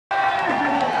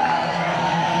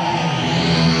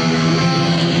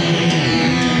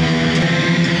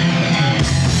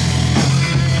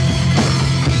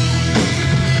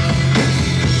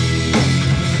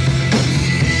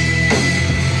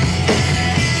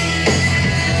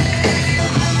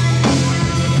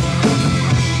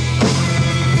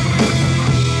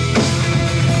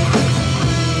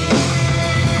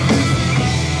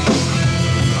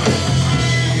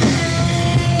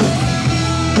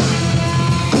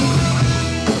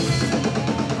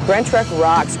Gruntruck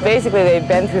rocks. Basically, they've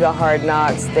been through the hard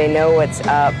knocks. They know what's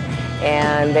up,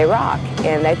 and they rock.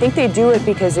 And I think they do it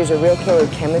because there's a real killer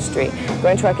chemistry.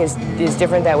 Gruntruck is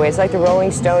different that way. It's like the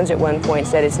Rolling Stones at one point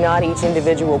said, it's not each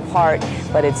individual part,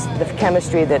 but it's the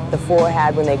chemistry that the four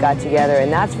had when they got together,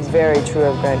 and that's very true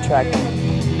of Gruntruck.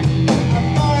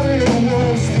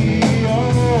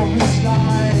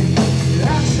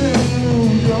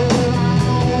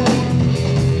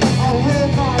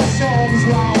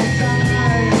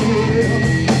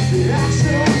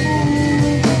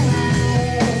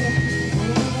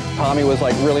 Tommy was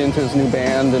like really into his new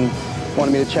band and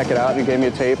wanted me to check it out, and he gave me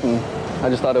a tape, and I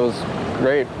just thought it was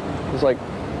great. It was like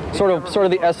sort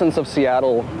of the essence of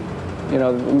Seattle, you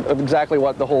know, of exactly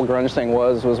what the whole grunge thing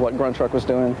was what Gruntruck was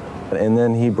doing. And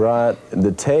then he brought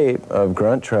the tape of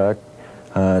Gruntruck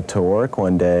to work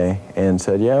one day and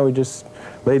said, yeah, we just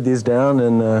laid these down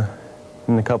in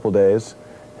a couple days,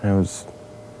 and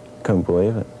I couldn't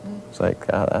believe it. It's like,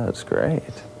 oh, that was great.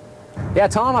 Yeah,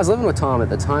 Tom, I was living with Tom at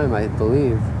the time, I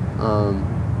believe.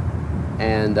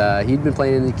 He'd been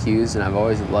playing in the Q's, and I've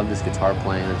always loved his guitar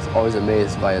playing. I was always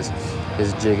amazed by his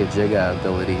jigga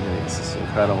ability. I mean, it's just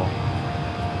incredible.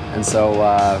 And so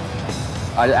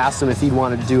I asked him if he'd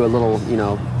want to do a little, you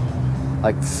know,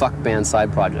 like fuck band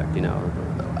side project, you know,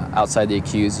 outside the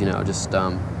Q's, you know, just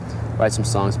write some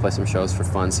songs, play some shows for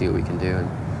fun, see what we can do.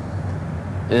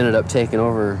 And it ended up taking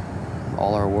over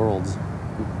all our worlds.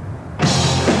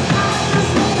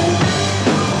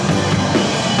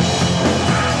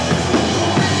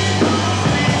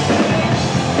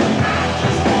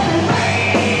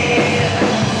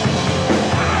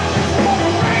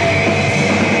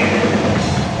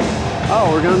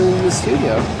 We're going into the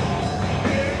studio.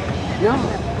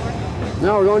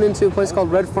 No, we're going into a place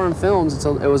called Red Farm Films.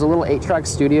 It was a little 8-track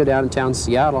studio downtown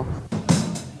Seattle.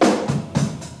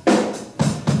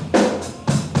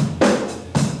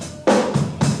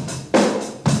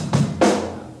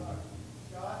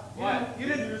 What? You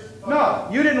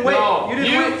didn't wait. No, you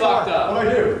didn't wait fucked for. up.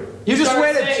 What'd I do? You just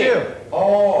waited singing. 2.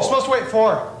 Oh. You're supposed to wait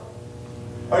 4.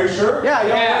 Are you sure? Yeah,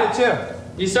 you only waited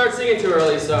 2. You started singing too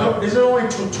early, so. No, is it only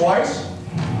twice?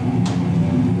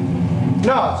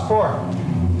 No, it's 4.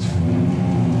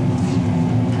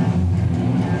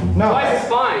 No. Twice is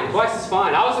fine. Twice is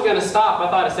fine. I wasn't gonna stop.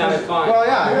 I thought it sounded fine. Well,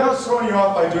 yeah. Maybe I was throwing you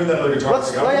off by doing that other guitar.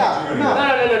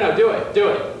 No. Do it. Do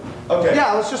it. Okay.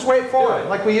 Yeah, let's just wait for it,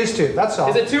 like we used to. That's all.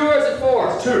 Is it 2 or is it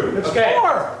 4? It's 2. It's okay.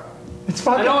 4. It's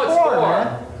fucking 4, I know it's 4.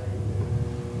 man.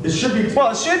 It should be 2.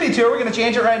 Well, it should be 2. Are we gonna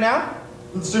change it right now?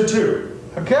 Let's do 2.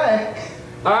 Okay.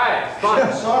 All right,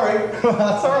 fine. Sorry. That's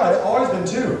all right. It's always been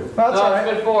 2. That's all right.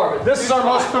 It's been 4. But This is our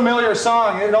most familiar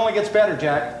song. It only gets better,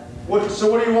 Jack.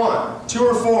 So what do you want? 2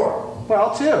 or 4?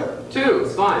 Well, 2. 2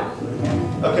 is fine.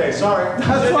 Okay, sorry.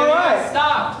 That's all right.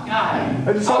 Stop. God.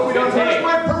 I just hope we don't Where's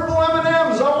my purple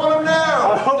M&Ms? I want them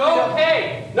now.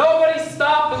 Okay. Nobody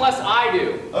stop unless I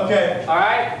do. Okay. All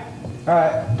right. All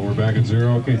right. We're back at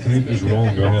 0. Okay, tape is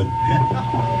rolling. Go ahead.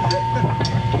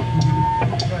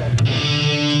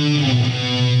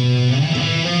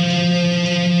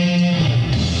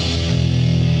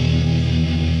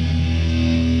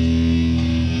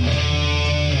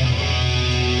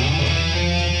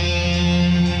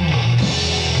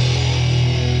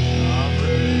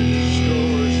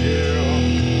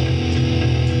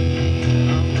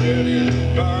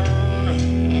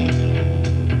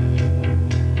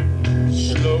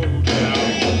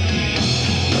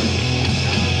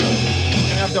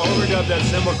 Overdub that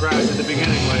cymbal crash at the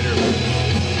beginning later.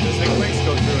 Just the clicks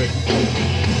go through it.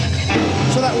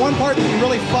 So that one part that you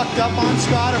really fucked up on,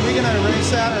 Scott, are we gonna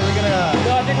erase that, or are we gonna?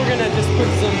 No, I think we're gonna just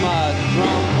put some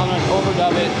drum. I'm gonna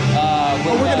overdub it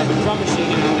with drum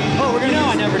machine. You know. Oh, we're gonna.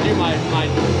 I never do my.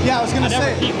 Yeah, I was gonna say. I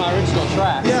never keep my original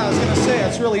track. Yeah, I was gonna say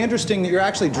it's really interesting that you're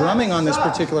actually drumming on this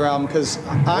particular album, because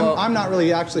I'm not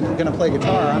really actually gonna play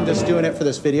guitar. I'm just doing it for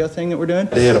this video thing that we're doing.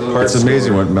 It's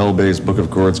amazing what Mel Bay's Book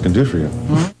of Chords can do for you.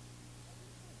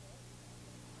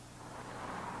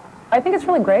 I think it's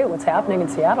really great what's happening in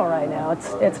Seattle right now.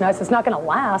 It's nice. It's not going to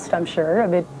last, I'm sure. I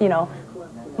mean, you know,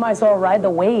 might as well ride the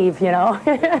wave, you know,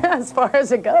 as far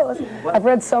as it goes. I've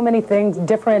read so many things,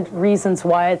 different reasons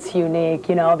why it's unique,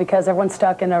 you know, because everyone's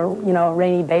stuck in a, you know,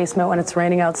 rainy basement when it's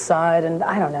raining outside, and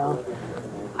I don't know.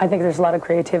 I think there's a lot of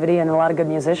creativity and a lot of good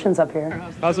musicians up here.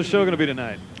 How's the show going to be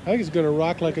tonight? I think it's going to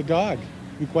rock like a dog,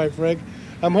 to be quite frank.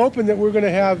 I'm hoping that we're going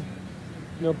to have,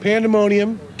 you know,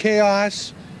 pandemonium,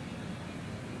 chaos,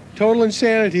 total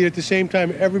insanity. At the same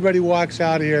time, everybody walks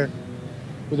out of here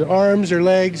with their arms, their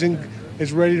legs, and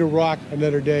is ready to rock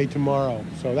another day tomorrow.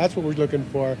 So that's what we're looking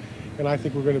for, and I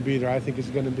think we're going to be there. I think it's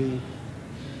going to be...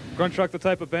 Gruntruck the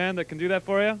type of band that can do that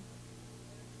for you?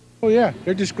 Oh yeah,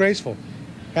 they're disgraceful.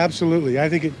 Absolutely. I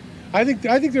think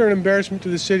they're an embarrassment to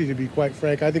the city, to be quite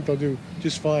frank. I think they'll do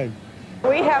just fine.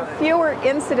 We have fewer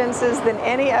incidences than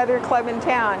any other club in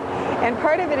town, and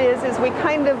part of it is we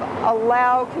kind of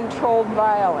allow controlled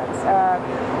violence.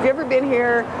 If you've ever been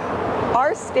here,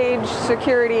 our stage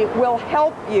security will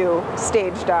help you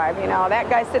stage dive. You know, that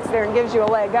guy sits there and gives you a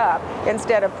leg up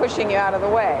instead of pushing you out of the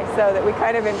way, so that we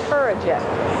kind of encourage it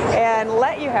and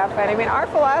let you have fun. I mean, our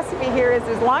philosophy here is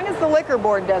as long as the liquor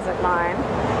board doesn't mind,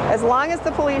 as long as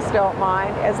the police don't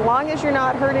mind, as long as you're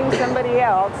not hurting somebody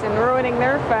else and ruining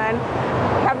their fun,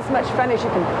 have as much fun as you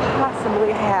can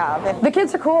possibly have. The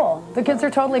kids are cool. The kids are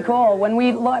totally cool. When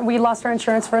we lost our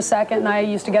insurance for a second, and I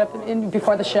used to get up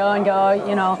before the show and go,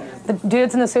 you know, the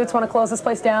dudes in the suits want to close this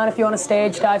place down if you want to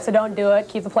stage dive, so don't do it.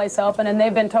 Keep the place open. And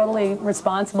they've been totally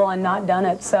responsible and not done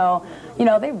it. So, you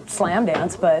know, they slam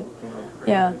dance, but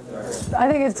yeah.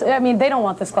 I think I mean, they don't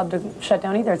want this club to shut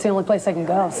down either. It's the only place they can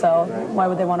go, so why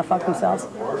would they want to fuck themselves?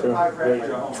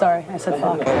 Sorry, I said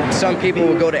fuck. Some people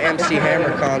will go to MC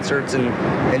Hammer concerts and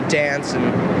dance, and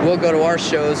we'll go to our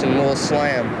shows and we'll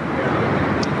slam.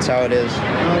 That's how it is.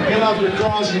 Get out your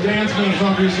draws and dance,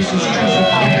 motherfuckers. This is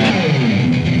true.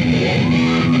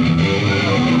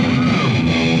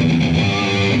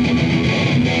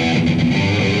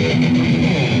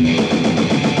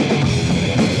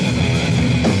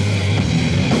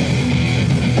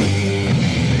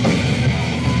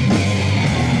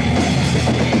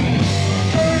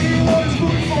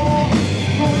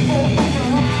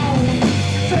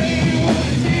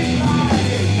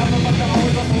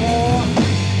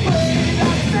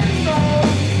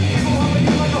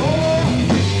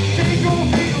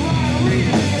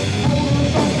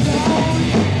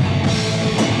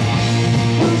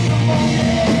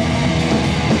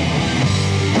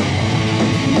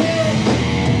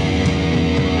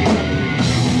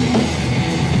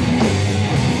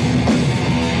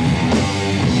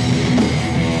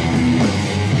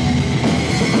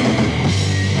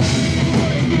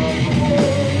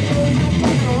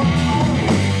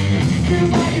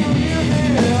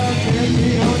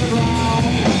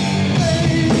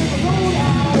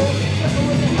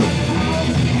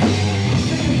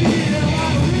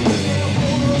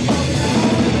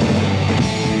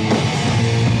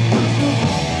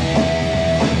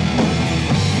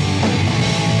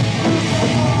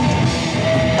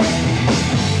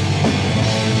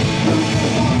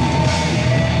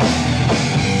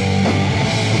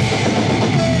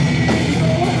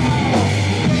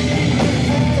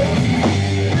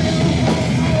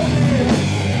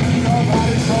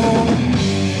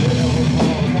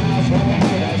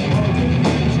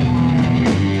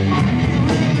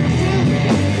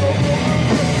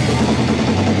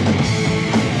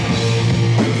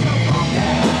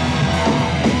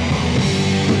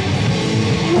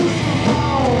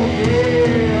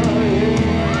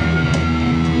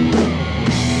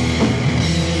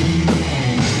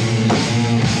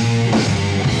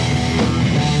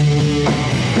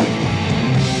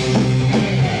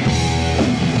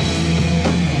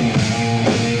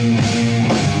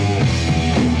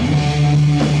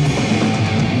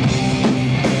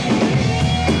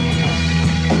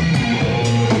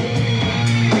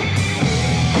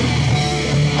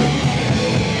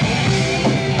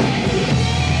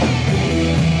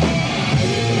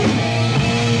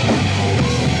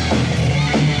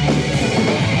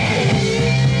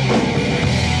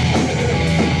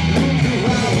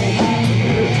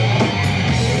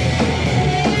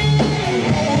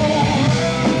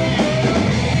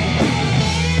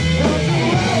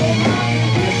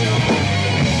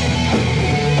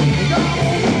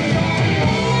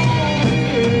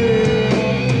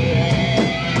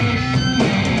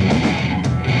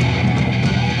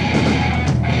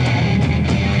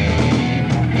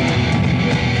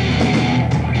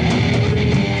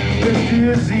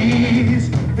 Disease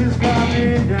is got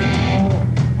me down.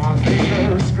 My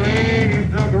fingers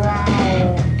scrape the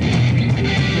ground.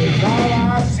 'Cause all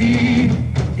I see,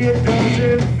 it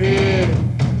doesn't fit.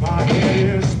 My head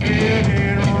is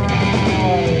spinning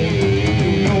around.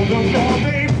 You know the thought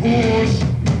they push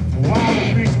while the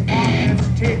police department's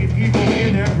taking people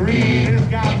in their greed has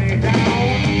got me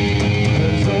down.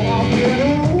 So I'll get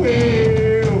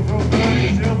away from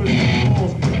burning silver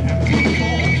jewels and keep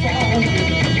on falling.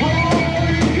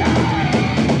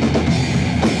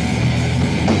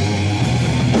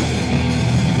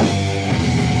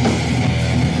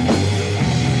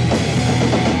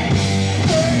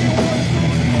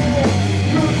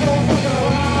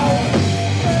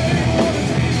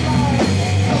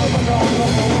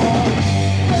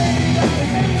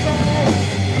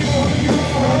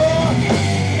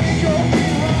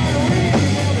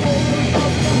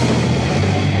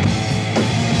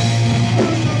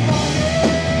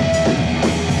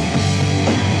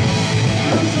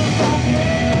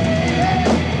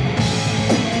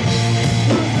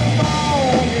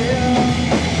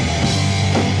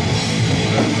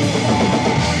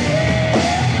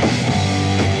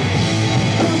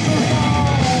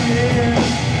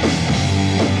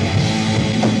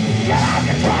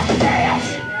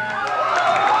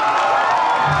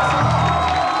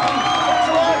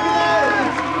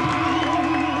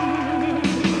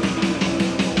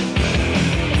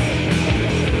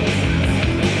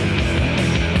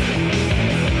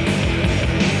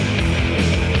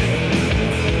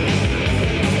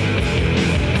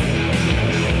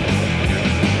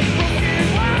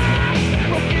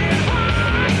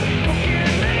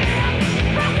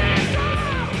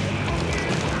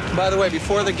 the way,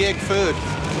 before the gig food,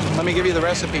 let me give you the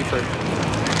recipe for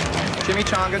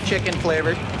chimichanga chicken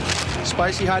flavored,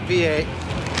 spicy hot V8,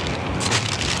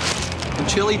 and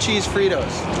chili cheese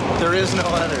Fritos. There is no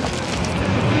other.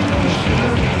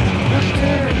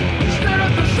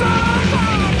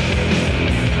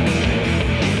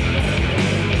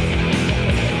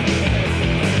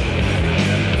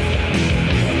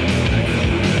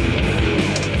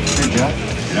 Jack?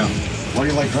 Yeah. Why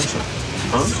do you like Gruntruck?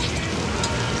 Huh?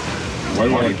 Why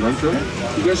do I like Gruntruck?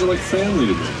 You guys are like family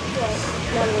to me.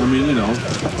 I mean, you know,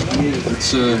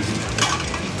 it's I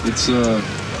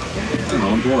don't know,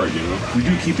 I'm bored, you know. We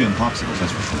do keep you in popsicles,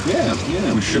 that's for sure. Yeah,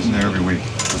 yeah. We ship them there every week.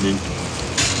 I mean,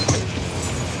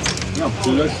 no,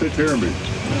 so let's take care of me.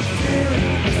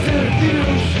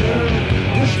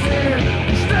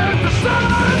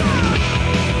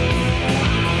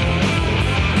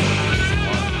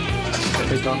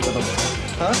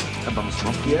 Huh?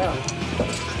 Yeah.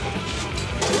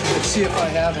 Let's see if I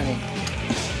have any.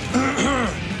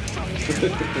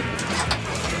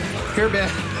 Here, Ben.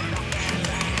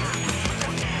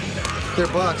 They're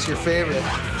bucks, your favorite.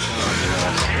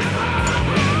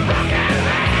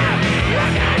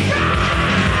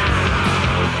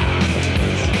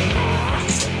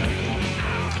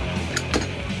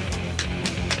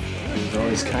 It was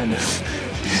always kind of...